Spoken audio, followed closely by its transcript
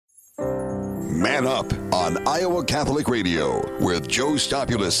Man Up on Iowa Catholic Radio with Joe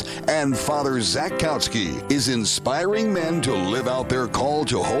Stopulus and Father Zach Kautsky is inspiring men to live out their call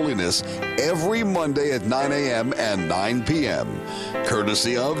to holiness every Monday at 9 a.m. and 9 p.m.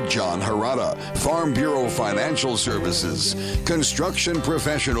 Courtesy of John Harada, Farm Bureau Financial Services, Construction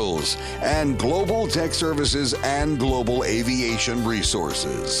Professionals, and Global Tech Services and Global Aviation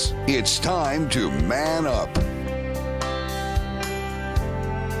Resources. It's time to man up.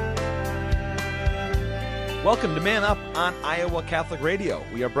 Welcome to Man Up on Iowa Catholic Radio.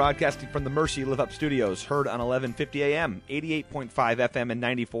 We are broadcasting from the Mercy Live Up Studios, heard on 1150 AM, 88.5 FM, and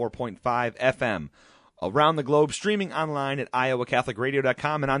 94.5 FM. Around the globe, streaming online at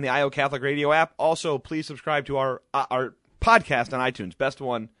iowacatholicradio.com and on the Iowa Catholic Radio app. Also, please subscribe to our podcast on iTunes, best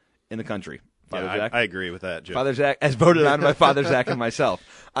one in the country. Father Zach? I agree with that, Joe. Father Zach, as voted on by Father Zach and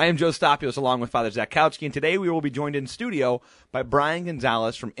myself. I am Joe Stopulus along with Father Zach Kautsky, and today we will be joined in studio by Brian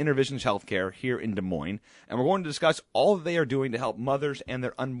Gonzalez from Intervisions Healthcare here in Des Moines, and we're going to discuss all that they are doing to help mothers and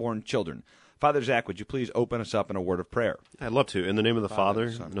their unborn children. Father Zach, would you please open us up in a word of prayer? I'd love to. In the name of the Father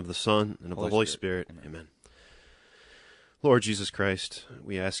and of the Son, and of the Holy Spirit. Amen. Lord Jesus Christ,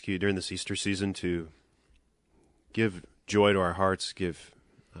 we ask you during this Easter season to give joy to our hearts, give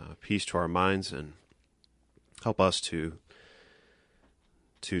peace to our minds, and help us to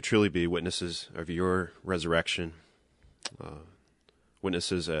truly be witnesses of your resurrection,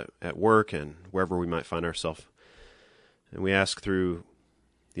 witnesses at work and wherever we might find ourselves. And we ask through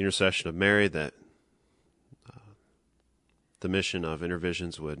the intercession of Mary that the mission of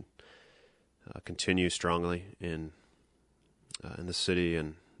Intervisions would continue strongly in the city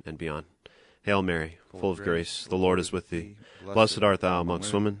and beyond. Hail Mary, full of grace, the Lord is with thee. Blessed art thou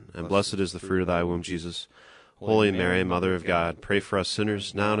amongst women, and blessed is the fruit of thy womb, Jesus. Holy Mary, Mother of God, pray for us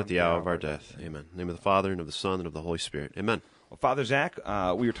sinners, now and at the hour of our death. Amen. In the name of the Father, and of the Son, and of the Holy Spirit. Amen. Well, Father Zach,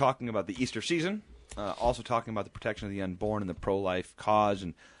 we were talking about the Easter season, also talking about the protection of the unborn and the pro-life cause,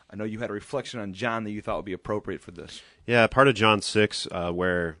 and I know you had a reflection on John that you thought would be appropriate for this. Yeah, part of John 6,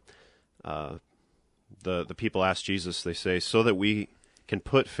 where the people ask Jesus, they say, so that we can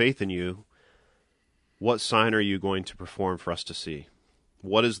put faith in you, what sign are you going to perform for us to see?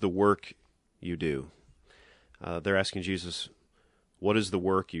 What is the work you do? They're asking Jesus, what is the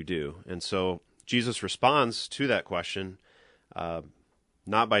work you do? And so Jesus responds to that question,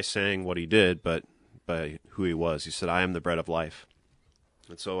 not by saying what he did, but by who he was. He said, I am the bread of life.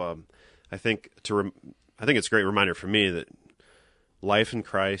 And so I think it's a great reminder for me that life in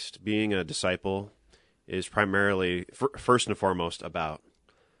Christ, being a disciple, is primarily, first and foremost, about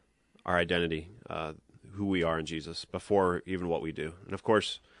our identity, who we are in Jesus, before even what we do. And of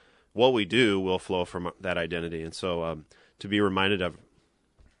course, what we do will flow from that identity. And so to be reminded of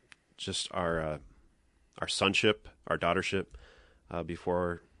just our sonship, our daughtership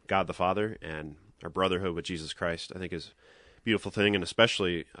before God the Father, and our brotherhood with Jesus Christ, I think is a beautiful thing. And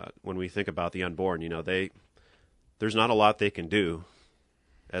especially when we think about the unborn, there's not a lot they can do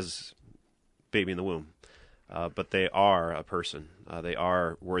as baby in the womb, but they are a person. They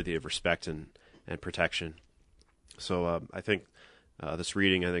are worthy of respect and protection. So I think this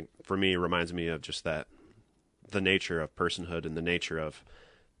reading, for me, reminds me of just that, the nature of personhood and the nature of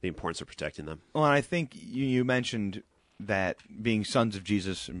the importance of protecting them. Well, and I think you mentioned that being sons of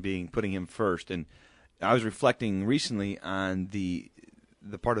Jesus and putting him first, and I was reflecting recently on the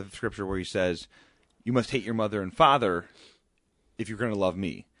part of the scripture where he says, you must hate your mother and father if you're going to love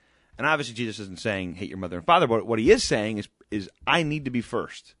me. And obviously Jesus isn't saying hate your mother and father, but what he is saying is I need to be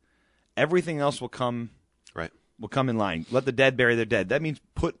first. Everything else will come in line. Let the dead bury their dead. That means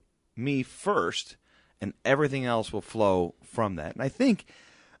put me first, and everything else will flow from that. And I think,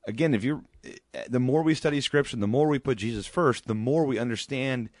 again, the more we study Scripture, the more we put Jesus first, the more we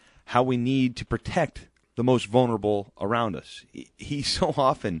understand how we need to protect the most vulnerable around us. He so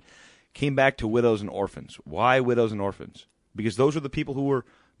often came back to widows and orphans. Why widows and orphans? Because those are the people who were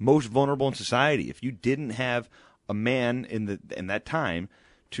most vulnerable in society. If you didn't have a man in that time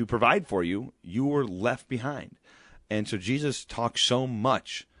to provide for you, you were left behind. And so Jesus talks so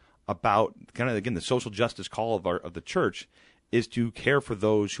much about kind of, again, the social justice call of the church is to care for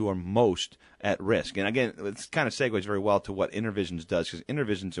those who are most at risk. And again, this kind of segues very well to what Intervisions does, because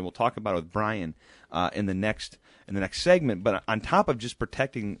Intervisions, and we'll talk about it with Brian in the next segment, but on top of just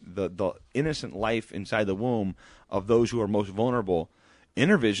protecting the innocent life inside the womb of those who are most vulnerable,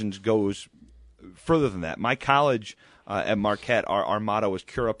 Intervisions goes further than that. My college at Marquette, our motto is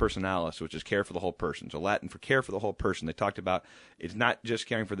Cura Personalis, which is care for the whole person. So Latin for care for the whole person. They talked about it's not just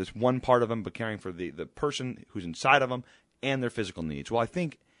caring for this one part of them, but caring for the person who's inside of them and their physical needs. Well, I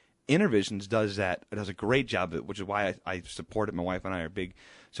think Intervisions does that. It does a great job of it, which is why I support it. My wife and I are big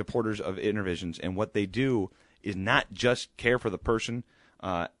supporters of Intervisions, and what they do is not just care for the person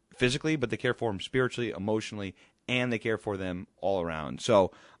physically, but they care for them spiritually, emotionally, and they care for them all around.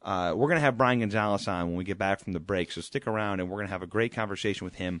 So we're going to have Brian Gonzalez on when we get back from the break, so stick around, and we're going to have a great conversation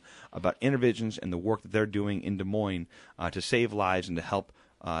with him about Intervisions and the work that they're doing in Des Moines to save lives and to help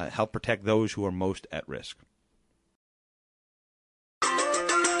protect those who are most at risk.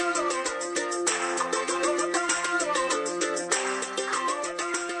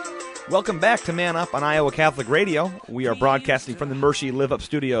 Welcome back to Man Up on Iowa Catholic Radio. We are broadcasting from the Mercy Live Up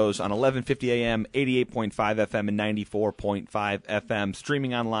Studios on 1150 AM, 88.5 FM, and 94.5 FM,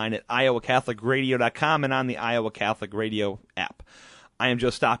 streaming online at iowacatholicradio.com and on the Iowa Catholic Radio app. I am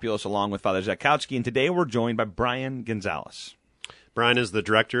Joe Stopulus along with Father Zakowski, and today we're joined by Brian Gonzalez. Brian is the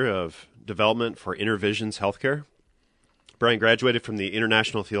Director of Development for Intervisions Healthcare. Brian graduated from the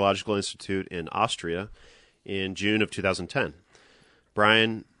International Theological Institute in Austria in June of 2010.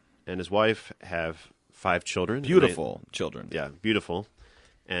 Brian and his wife have 5 children. Beautiful children. Yeah, beautiful.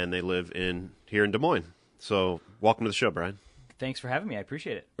 And they live here in Des Moines. So welcome to the show, Brian. Thanks for having me. I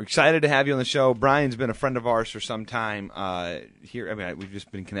appreciate it. We're excited to have you on the show. Brian's been a friend of ours for some time here. I mean, we've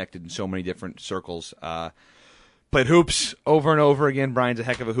just been connected in so many different circles. Played hoops over and over again. Brian's a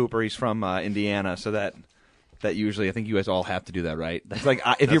heck of a hooper. He's from Indiana, so that usually, I think you guys all have to do that, right? It's like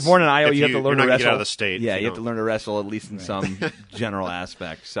if you're born in Iowa, you have to learn to wrestle. Get out of the state. Yeah, you have to learn to wrestle at least in some general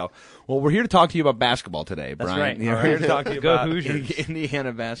aspect. So, well, we're here to talk to you about basketball today, Brian. That's right. We're here to talk to you about Hoosiers.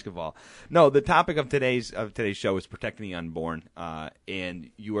 Indiana basketball. No, the topic of today's show is protecting the unborn, and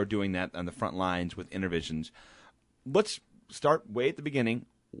you are doing that on the front lines with Intervisions. Let's start way at the beginning.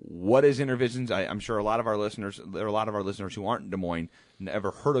 What is Intervisions? I'm sure there are a lot of our listeners who aren't in Des Moines,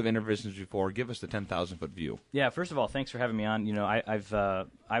 never heard of Intervisions before. Give us the 10,000-foot view. Yeah, first of all, thanks for having me on. You know, I've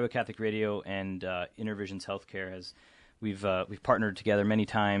Iowa Catholic Radio and Intervisions Healthcare we've partnered together many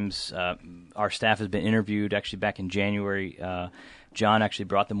times. Our staff has been interviewed actually back in January. John actually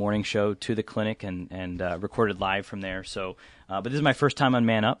brought the morning show to the clinic and recorded live from there. So, but this is my first time on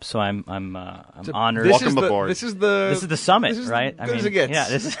Man Up, so I'm honored. Welcome aboard. This is the summit, right? Good as it gets. Yeah,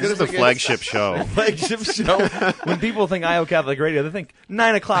 this is the flagship show. Flagship show. When people think Iowa Catholic Radio, they think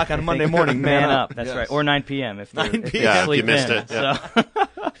 9 o'clock on Monday morning. Man Up. That's right, or 9 p.m. if 9 p.m. Yeah, if you missed it. Yeah.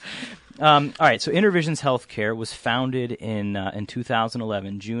 So. All right, so Intervisions Healthcare was founded in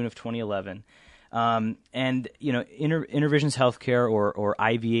 2011, June of 2011. And, you know, Intervisions Healthcare or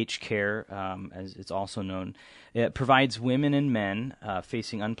IVH Care, as it's also known, it provides women and men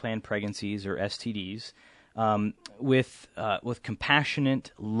facing unplanned pregnancies or STDs with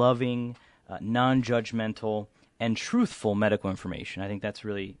compassionate, loving, non-judgmental, and truthful medical information. I think that's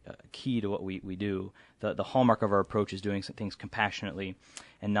really key to what we do. The hallmark of our approach is doing some things compassionately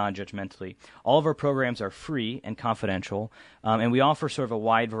and non-judgmentally. All of our programs are free and confidential, and we offer sort of a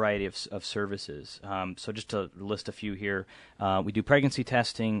wide variety of services. So just to list a few here, we do pregnancy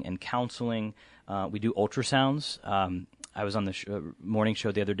testing and counseling. We do ultrasounds. I was on the morning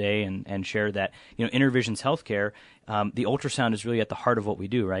show the other day and shared that, you know, Intervisions Healthcare, the ultrasound is really at the heart of what we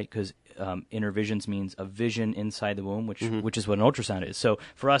do, right? Because Intervisions means a vision inside the womb, which is what an ultrasound is. So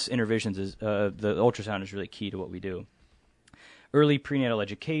for us, Intervisions is the ultrasound is really key to what we do. Early prenatal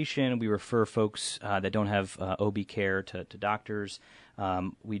education, we refer folks that don't have OB care to doctors.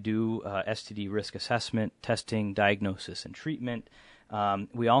 We do STD risk assessment, testing, diagnosis, and treatment.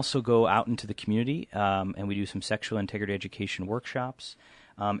 We also go out into the community and we do some sexual integrity education workshops.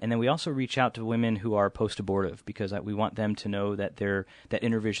 And then we also reach out to women who are post-abortive because we want them to know that that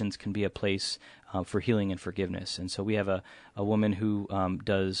Intervisions can be a place for healing and forgiveness. And so we have a woman who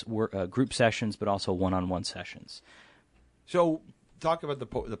does group sessions but also one-on-one sessions. So talk about the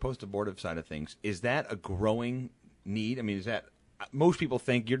post-abortive side of things. Is that a growing need? I mean, is that most people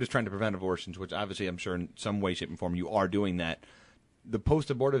think you're just trying to prevent abortions, which obviously I'm sure in some way, shape, and form you are doing that. The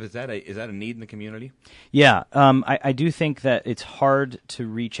post-abortive, is that a need in the community? Yeah, I do think that it's hard to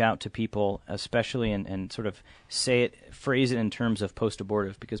reach out to people, especially and sort of phrase it in terms of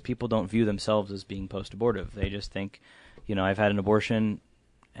post-abortive, because people don't view themselves as being post-abortive. They just think, you know, I've had an abortion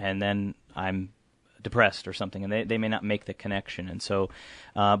and then I'm depressed or something, and they may not make the connection. And so,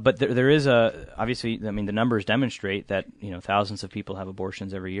 but there is obviously, I mean, the numbers demonstrate that, you know, thousands of people have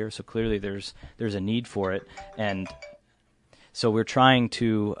abortions every year. So clearly, there's a need for it, and so we're trying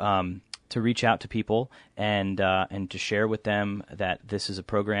to reach out to people and to share with them that this is a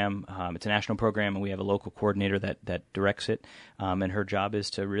program. It's a national program, and we have a local coordinator that directs it. And her job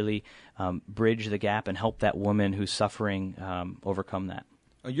is to really bridge the gap and help that woman who's suffering overcome that.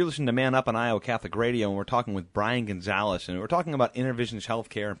 You're listening to Man Up on Iowa Catholic Radio, and we're talking with Brian Gonzalez, and we're talking about InterVisions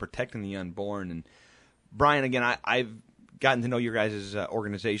Healthcare and protecting the unborn. And Brian, again, I've gotten to know your guys'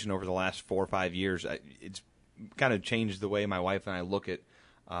 organization over the last 4 or 5 years. It's kind of changed the way my wife and I look at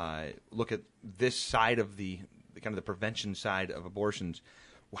this side of the kind of the prevention side of abortions.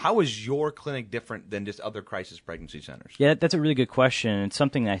 How is your clinic different than just other crisis pregnancy centers? Yeah, that's a really good question. It's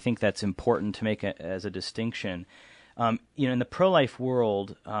something that I think that's important to make as a distinction. In the pro-life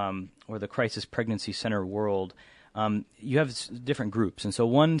world or the crisis pregnancy center world, you have different groups. And so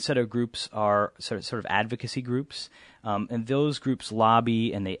one set of groups are sort of advocacy groups, and those groups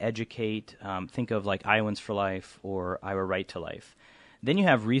lobby and they educate. Think of like Iowans for Life or Iowa Right to Life. Then you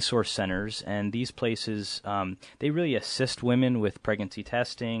have resource centers, and these places, they really assist women with pregnancy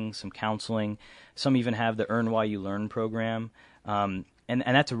testing, some counseling. Some even have the Earn While You Learn program, and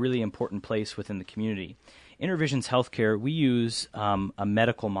that's a really important place within the community. InterVisions Healthcare, we use a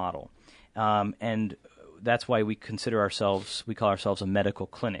medical model, and that's why we call ourselves a medical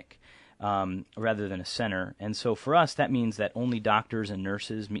clinic rather than a center. And so for us, that means that only doctors and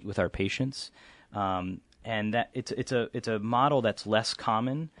nurses meet with our patients. And that it's a model that's less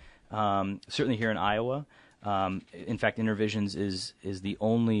common, certainly here in Iowa. In fact, InterVisions is the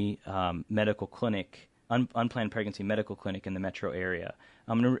only medical clinic, unplanned pregnancy medical clinic in the metro area,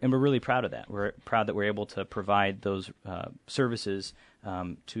 and we're really proud of that. We're proud that we're able to provide those services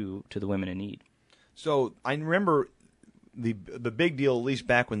to the women in need. So I remember the big deal, at least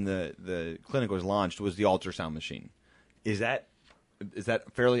back when the clinic was launched, was the ultrasound machine. Is that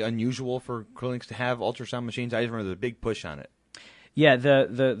fairly unusual for clinics to have ultrasound machines? I just remember the big push on it. Yeah,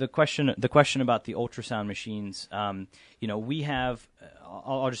 the question about the ultrasound machines. We have.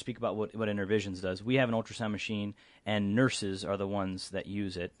 I'll just speak about what InterVisions does. We have an ultrasound machine, and nurses are the ones that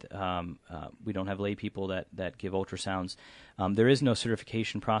use it. We don't have lay people that give ultrasounds. There is no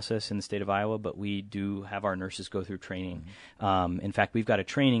certification process in the state of Iowa, but we do have our nurses go through training. In fact, we've got a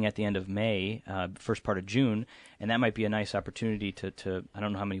training at the end of May, first part of June, and that might be a nice opportunity to I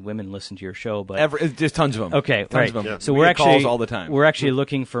don't know how many women listen to your show, but there's tons of them. Okay, tons right. of them. Yeah. So we get calls all the time. We're actually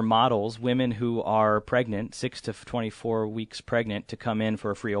looking for models, women who are pregnant, 6 to 24 weeks pregnant, to come in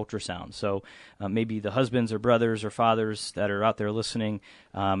for a free ultrasound. So maybe the husbands or brothers or fathers that are out there listening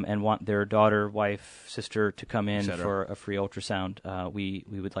and want their daughter, wife, sister to come in for a free ultrasound. We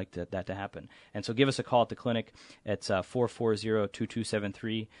would like that to happen. And so give us a call at the clinic. It's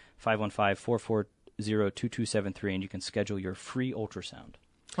 440-2273, 515-440-2273, and you can schedule your free ultrasound.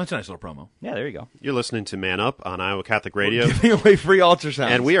 That's a nice little promo. Yeah, there you go. You're listening to Man Up on Iowa Catholic Radio. We're giving away free ultrasounds.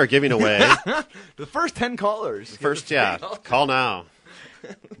 And we are giving away the first 10 callers. Call now.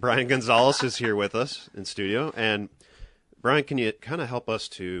 Brian Gonzalez is here with us in studio. And Brian, can you kind of help us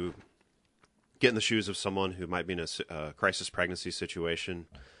to get in the shoes of someone who might be in a crisis pregnancy situation?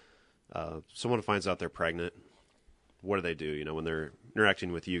 Someone finds out they're pregnant. What do they do, when they're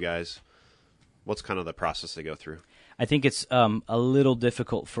interacting with you guys? What's kind of the process they go through? I think it's a little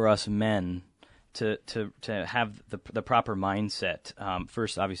difficult for us men to have the proper mindset.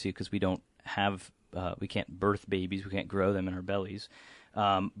 First, obviously, because we don't have we can't birth babies, we can't grow them in our bellies.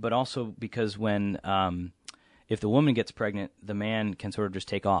 But also because when if the woman gets pregnant, the man can sort of just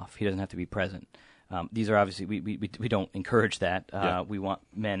take off. He doesn't have to be present. These are obviously we don't encourage that. We want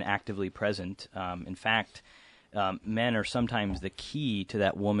men actively present. In fact, men are sometimes the key to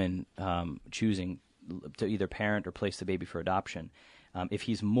that woman choosing to either parent or place the baby for adoption. If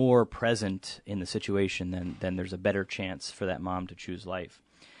he's more present in the situation, then there's a better chance for that mom to choose life.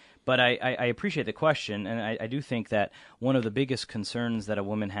 But I appreciate the question, and I do think that one of the biggest concerns that a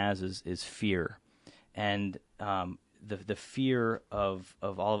woman has is fear, and the fear of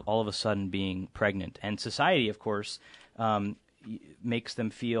all of a sudden being pregnant. And society, of course, makes them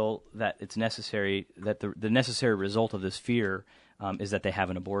feel that it's necessary, that the necessary result of this fear is that they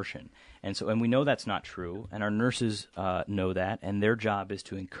have an abortion. And we know that's not true, and our nurses know that, and their job is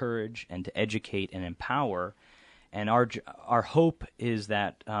to encourage and to educate and empower. And our hope is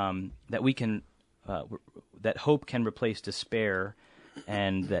that that we can that hope can replace despair,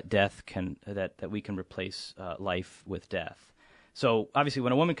 and that death can that we can replace life with death. So obviously,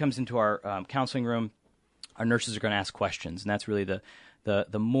 when a woman comes into our counseling room, our nurses are going to ask questions, and that's really the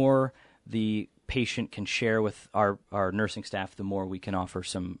more the patient can share with our nursing staff, the more we can offer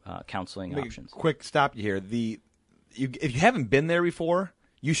some counseling options. Quick stop you here. If you haven't been there before,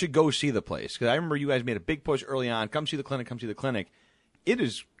 you should go see the place, because I remember you guys made a big push early on. Come see the clinic. Come see the clinic. It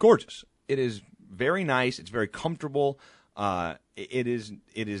is gorgeous. It is very nice. It's very comfortable. It's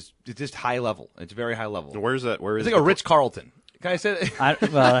just high level. It's very high level. Where's that? Where is it's like a Ritz-Carlton. Can I say that?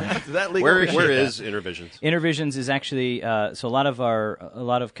 Is that legal? Where is Intervisions? Intervisions is actually so a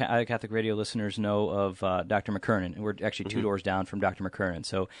lot of Catholic Radio listeners know of Dr. McKernan, and we're actually 2 doors down from Dr. McKernan.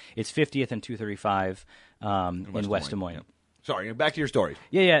 So it's 50th and 235 in West Des Moines. Yeah. Sorry, back to your story.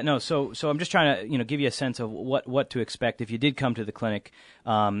 Yeah, no. So I'm just trying to give you a sense of what to expect if you did come to the clinic.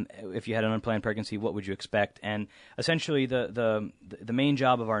 If you had an unplanned pregnancy, what would you expect? And essentially, the main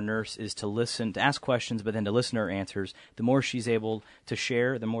job of our nurse is to listen, to ask questions, but then to listen to her answers. The more she's able to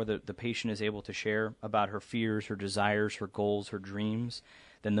share, the more the patient is able to share about her fears, her desires, her goals, her dreams,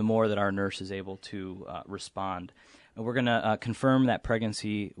 then the more that our nurse is able to respond. And we're going to confirm that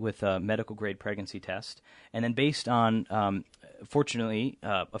pregnancy with a medical-grade pregnancy test. And then based on, fortunately,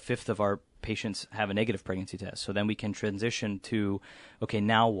 a fifth of our patients have a negative pregnancy test. So then we can transition to, okay,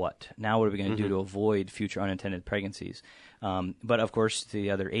 now what? Now what are we going to do to avoid future unintended pregnancies? But, of course,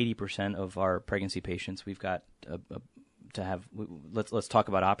 the other 80% of our pregnancy patients, we've got to have. Let's talk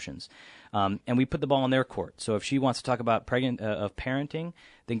about options, and we put the ball in their court. So if she wants to talk about parenting,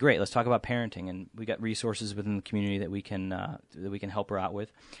 then great. Let's talk about parenting, and we got resources within the community that we can help her out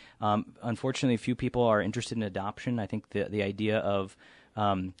with. Unfortunately, few people are interested in adoption. I think the idea of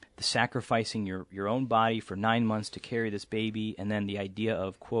the sacrificing your own body for 9 months to carry this baby, and then the idea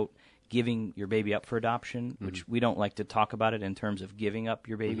of, quote, giving your baby up for adoption, which we don't like to talk about it in terms of giving up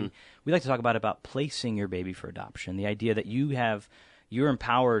your baby. We like to talk about placing your baby for adoption. The idea that you're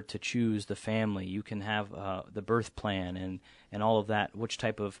empowered to choose the family. You can have the birth plan and all of that, which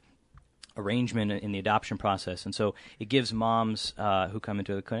type of arrangement in the adoption process. And so it gives moms who come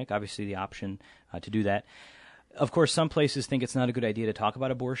into the clinic, obviously, the option to do that. Of course, some places think it's not a good idea to talk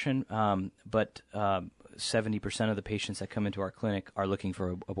about abortion, but 70% of the patients that come into our clinic are looking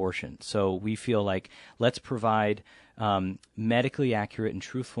for abortion. So we feel like let's provide medically accurate and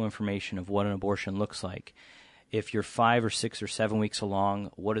truthful information of what an abortion looks like. If you're 5 or 6 or 7 weeks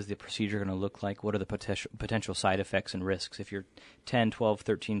along, what is the procedure going to look like? What are the potential side effects and risks? If you're 10, 12,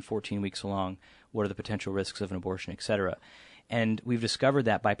 13, 14 weeks along, what are the potential risks of an abortion, et cetera? And we've discovered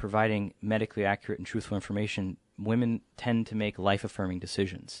that by providing medically accurate and truthful information, women tend to make life-affirming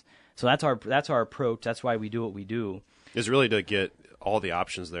decisions. So that's our approach. That's why we do what we do. Is really to get all the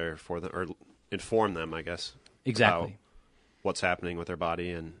options there for them, or inform them, I guess. Exactly. About what's happening with their body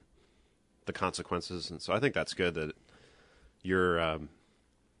and the consequences. And so I think that's good that you're, I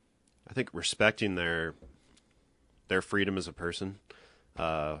think, respecting their freedom as a person,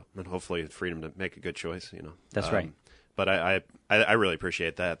 and hopefully freedom to make a good choice. That's right. But I really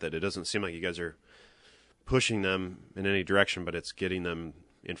appreciate that it doesn't seem like you guys are pushing them in any direction, but it's getting them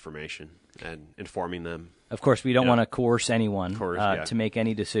information and informing them. Of course, we don't want to coerce anyone to make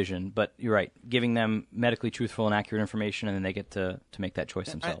any decision, but you're right, giving them medically truthful and accurate information, and then they get to make that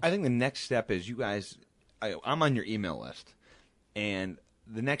choice themselves. I think the next step is you guys, I'm on your email list, and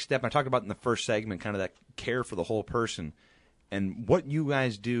the next step, I talked about in the first segment, kind of that care for the whole person, and what you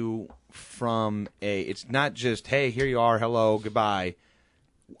guys do from it's not just, hey, here you are, hello, goodbye.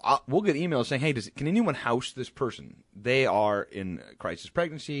 We'll get emails saying, hey, can anyone house this person? They are in crisis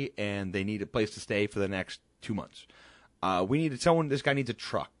pregnancy, and they need a place to stay for the next 2 months. We need someone. This guy needs a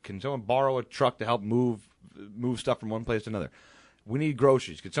truck. Can someone borrow a truck to help move stuff from one place to another? We need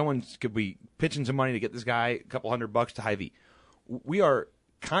groceries. Could we pitch in some money to get this guy a couple $100 to Hy-Vee? We're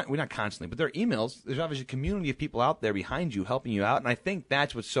not constantly, but there are emails. There's obviously a community of people out there behind you helping you out, and I think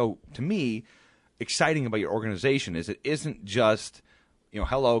that's what's so, to me, exciting about your organization is it isn't just,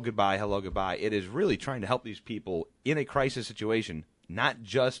 hello, goodbye, hello, goodbye. It is really trying to help these people in a crisis situation, not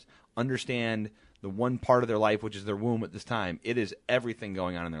just understand the one part of their life, which is their womb at this time. It is everything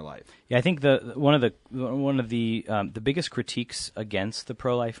going on in their life. Yeah, I think one of the biggest critiques against the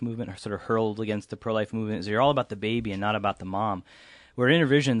pro-life movement, or sort of hurled against the pro-life movement, is you're all about the baby and not about the mom. Where at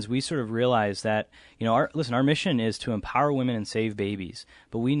Intervisions, we sort of realize that, our mission is to empower women and save babies,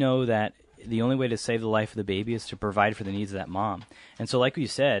 but we know that the only way to save the life of the baby is to provide for the needs of that mom. And so, like you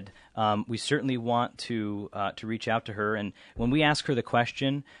said, we certainly want to reach out to her. And when we ask her the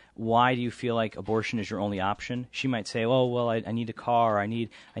question, why do you feel like abortion is your only option? She might say, "Oh, well, I need a car, or I need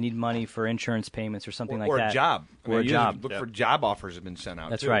money for insurance payments, or something like that." Or a job. Or a job. Look for job offers have been sent out.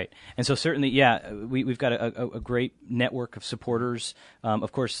 That's too. right. And so certainly, we've got a great network of supporters.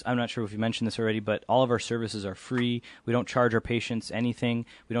 Of course, I'm not sure if you mentioned this already, but all of our services are free. We don't charge our patients anything.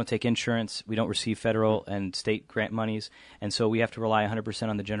 We don't take insurance. We don't receive federal and state grant monies. And so we have to rely 100%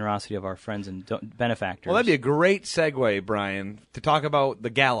 on the generosity of our friends and benefactors. Well, that'd be a great segue, Brian, to talk about the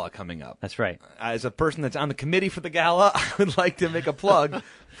gala coming up. That's right. As a person that's on the committee for the gala, I would like to make a plug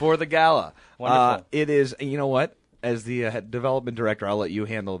for the gala. Wonderful. It is, you know what? as the development director, I'll let you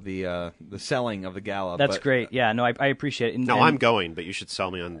handle the selling of the gala. That's but, great. Yeah, no, I appreciate it. No, I'm going, but you should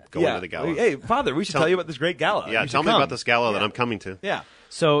sell me on going to the gala. Hey, Father, we should tell you about this great gala. Yeah, You should tell me come. about this gala that I'm coming to. Yeah.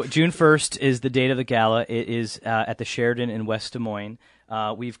 So June 1st is the date of the gala. It is at the Sheridan in West Des Moines.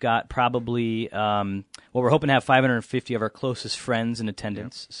 We've got probably, we're hoping to have 550 of our closest friends in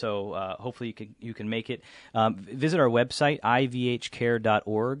attendance. Yeah. So hopefully you can make it. Visit our website,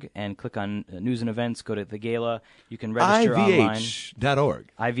 ivhcare.org, and click on news and events. Go to the gala. You can register online.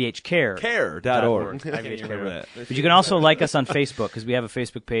 IVH.org. IVHcare. Care.org. IVHcare. But you can also like us on Facebook, because we have a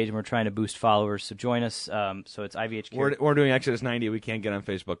Facebook page, and we're trying to boost followers. So join us. So it's IVHcare. We're doing Exodus 90. We can't get on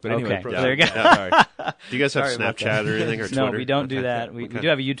Facebook. But anyway. Okay, there you go. Sorry. Do you guys have Sorry about Snapchat or anything or Twitter? No, we don't do that. We Okay. do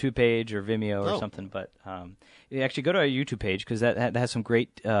have a YouTube page or Vimeo or Oh. something, but you actually go to our YouTube page, because that has some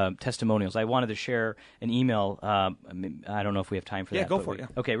great testimonials. I wanted to share an email. I don't know if we have time for that. Yeah, go but for it. Yeah.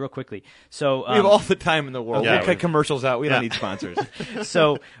 Okay, real quickly. So We have all the time in the world. Yeah. We'll cut commercials out. We don't need sponsors.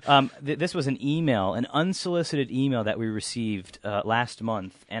 So this was an email, an unsolicited email that we received last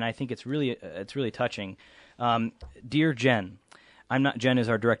month, and I think it's really touching. Dear Jen. Jen is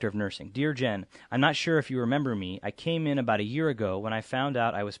our director of nursing. Dear Jen, I'm not sure if you remember me. I came in about a year ago when I found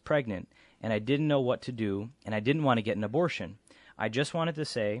out I was pregnant, and I didn't know what to do, and I didn't want to get an abortion. I just wanted to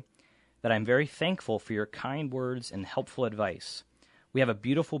say that I'm very thankful for your kind words and helpful advice. We have a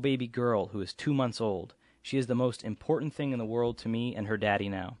beautiful baby girl who is 2 months old. She is the most important thing in the world to me and her daddy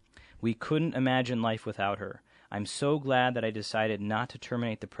now. We couldn't imagine life without her. I'm so glad that I decided not to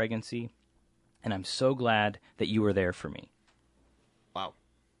terminate the pregnancy, and I'm so glad that you were there for me. Wow.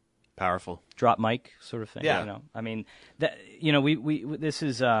 Powerful. Drop mic sort of thing. Yeah. You know, I mean, that, you know, we this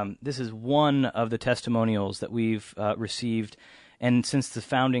is one of the testimonials that we've received, and since the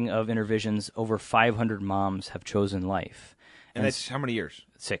founding of Intervisions, over 500 moms have chosen life. And that's how many years?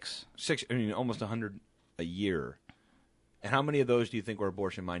 6. 6. I mean, almost 100 a year. And how many of those do you think were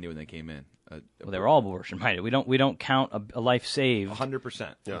abortion-minded when they came in? Well, they were all abortion-minded. We don't count a life saved.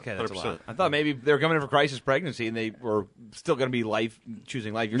 100%. Yeah, Okay, that's 100%. a lot. I thought maybe they were coming in for crisis pregnancy and they were still going to be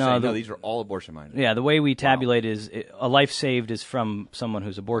choosing life. You're No, saying, the- no, these are all abortion-minded. Yeah, the way we tabulate is a life saved is from someone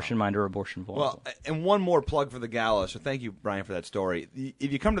who's abortion-minded or abortion vulnerable. Well, and one more plug for the gala. So thank you, Brian, for that story.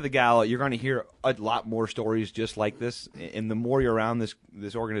 If you come to the gala, you're going to hear a lot more stories just like this. And the more you're around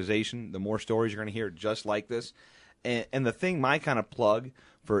this organization, the more stories you're going to hear just like this. And the thing, my kind of plug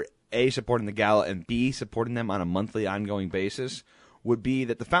for A, supporting the gala, and B, supporting them on a monthly, ongoing basis, would be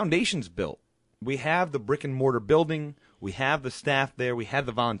that the foundation's built. We have the brick and mortar building. We have the staff there. We have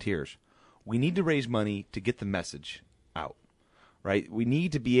the volunteers. We need to raise money to get the message out, right? We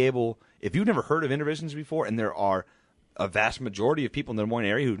need to be able, if you've never heard of Intervisions before, and there are a vast majority of people in the Des Moines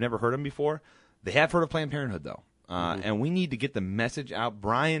area who've never heard of them before, they have heard of Planned Parenthood, though. And we need to get the message out.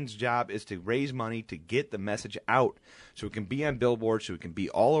 Brian's job is to raise money to get the message out so it can be on billboards, so it can be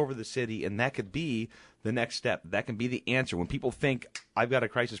all over the city, and that could be the next step. That can be the answer. When people think, I've got a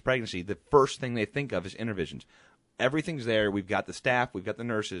crisis pregnancy, the first thing they think of is Intervisions. Everything's there. We've got the staff. We've got the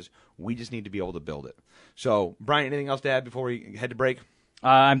nurses. We just need to be able to build it. So, Brian, anything else to add before we head to break?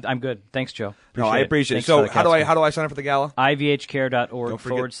 I'm good. Thanks, Joe. I appreciate it. Thanks, So Father how Kowski. do I sign up for the gala? IVHcare.org Don't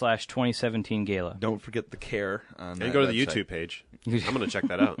forget- /2017 gala. Don't forget the care on that And go to the website. YouTube page. I'm going to check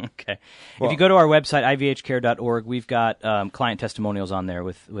that out. Okay. If you go to our website, ivhcare.org, we've got client testimonials on there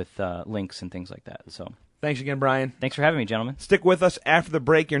with links and things like that. So Thanks again, Brian. thanks for having me, gentlemen. Stick with us after the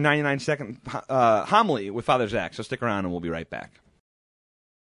break, your 99-second homily with Father Zach. So stick around and we'll be right back.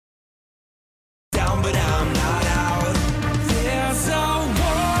 Down, but I'm not out. There's a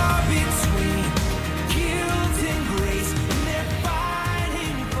war between guilt and grace, and they're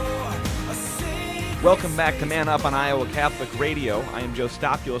fighting for a safe. Welcome back to Man Up on Iowa Catholic Radio. I am Joe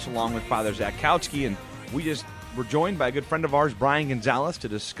Stopulus along with Father Zach Kowski, and we're joined by a good friend of ours, Brian Gonzalez, to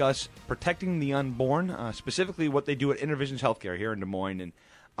discuss protecting the unborn, specifically what they do at Intervisions Healthcare here in Des Moines. And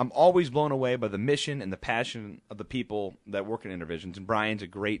I'm always blown away by the mission and the passion of the people that work in Intervisions. And Brian's a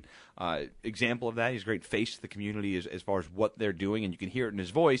great example of that. He's a great face to the community as far as what they're doing, and you can hear it in his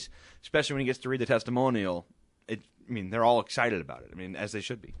voice, especially when he gets to read the testimonial. They're all excited about it. As they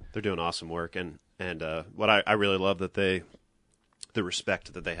should be. They're doing awesome work, and what I really love that the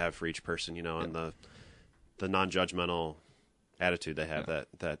respect that they have for each person, and the non-judgmental attitude they have,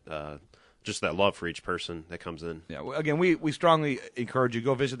 that just that love for each person that comes in. Yeah. Well, again, we strongly encourage you,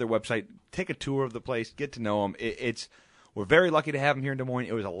 go visit their website, take a tour of the place, get to know them. We're very lucky to have them here in Des Moines.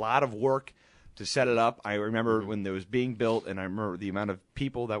 It was a lot of work to set it up. I remember when it was being built, and I remember the amount of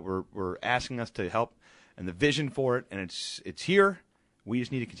people that were asking us to help, and the vision for it, and it's here. We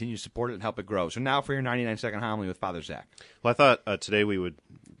just need to continue to support it and help it grow. So now for your 99-second homily with Father Zach. Well, I thought today we would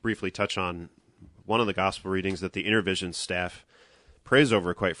briefly touch on one of the gospel readings that the InterVision staff prays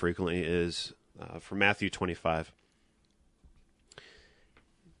over quite frequently is from Matthew 25.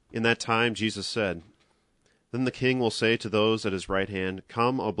 In that time, Jesus said, "Then the king will say to those at his right hand,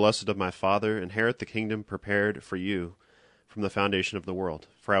 'Come, O blessed of my Father, inherit the kingdom prepared for you from the foundation of the world.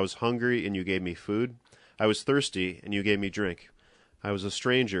 For I was hungry, and you gave me food. I was thirsty, and you gave me drink. I was a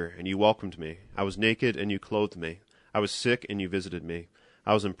stranger, and you welcomed me. I was naked, and you clothed me. I was sick, and you visited me.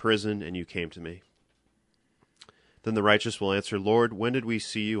 I was in prison, and you came to me.' Then the righteous will answer, 'Lord, when did we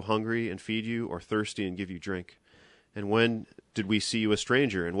see you hungry and feed you, or thirsty and give you drink? And when did we see you a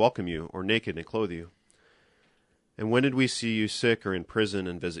stranger and welcome you, or naked and clothe you? And when did we see you sick or in prison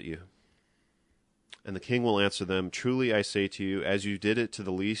and visit you?' And the king will answer them, 'Truly I say to you, as you did it to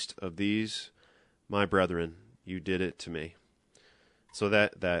the least of these, my brethren, you did it to me.'" So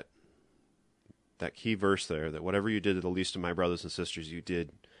that key verse there, that whatever you did to the least of my brothers and sisters, you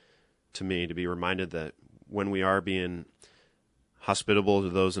did to me, to be reminded that when we are being hospitable to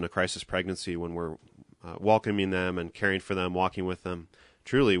those in a crisis pregnancy, when we're welcoming them and caring for them, walking with them,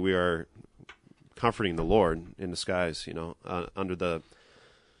 truly we are comforting the Lord in disguise, under the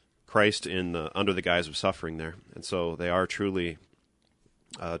Christ under the guise of suffering there. And so they are truly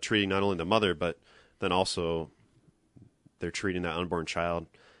treating not only the mother, but then also they're treating that unborn child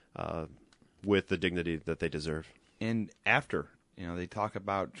with the dignity that they deserve. And after, they talk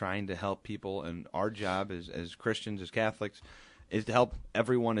about trying to help people, and our job as Christians, as Catholics, is to help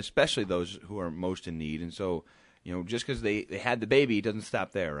everyone, especially those who are most in need. And so, just because they had the baby, it doesn't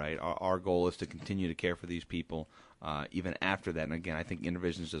stop there, right? Our goal is to continue to care for these people even after that. And again, I think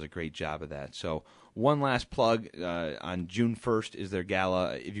InterVisions does a great job of that. So one last plug, on June 1st is their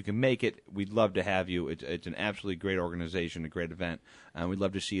gala. If you can make it, we'd love to have you. It's an absolutely great organization, a great event, and we'd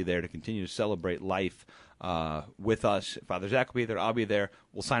love to see you there to continue to celebrate life with us. Father Zach will be there. I'll be there.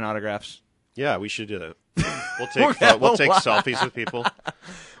 We'll sign autographs. Yeah, we should do that. We'll take selfies with people.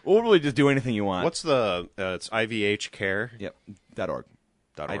 We'll really just do anything you want. What's the? It's IVH Care. Yep. .org.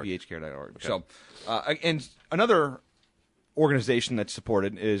 IVHcare.org. Okay. So, and another organization that's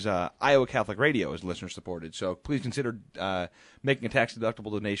supported is Iowa Catholic Radio is listener supported. So please consider making a tax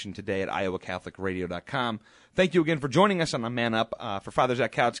deductible donation today at iowacatholicradio.com. Thank you again for joining us on Man Up. For Father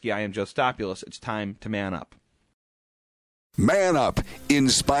Zakowski, I am Joe Stopulus. It's time to man up. Man Up,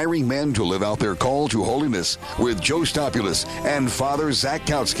 inspiring men to live out their call to holiness with Joe Stopulus and Father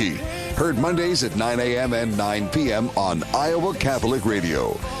Zakowski. Heard Mondays at 9 a.m. and 9 p.m. on Iowa Catholic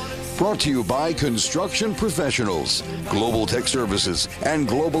Radio. Brought to you by Construction Professionals, Global Tech Services, and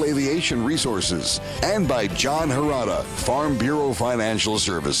Global Aviation Resources. And by John Harada, Farm Bureau Financial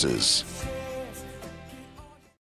Services.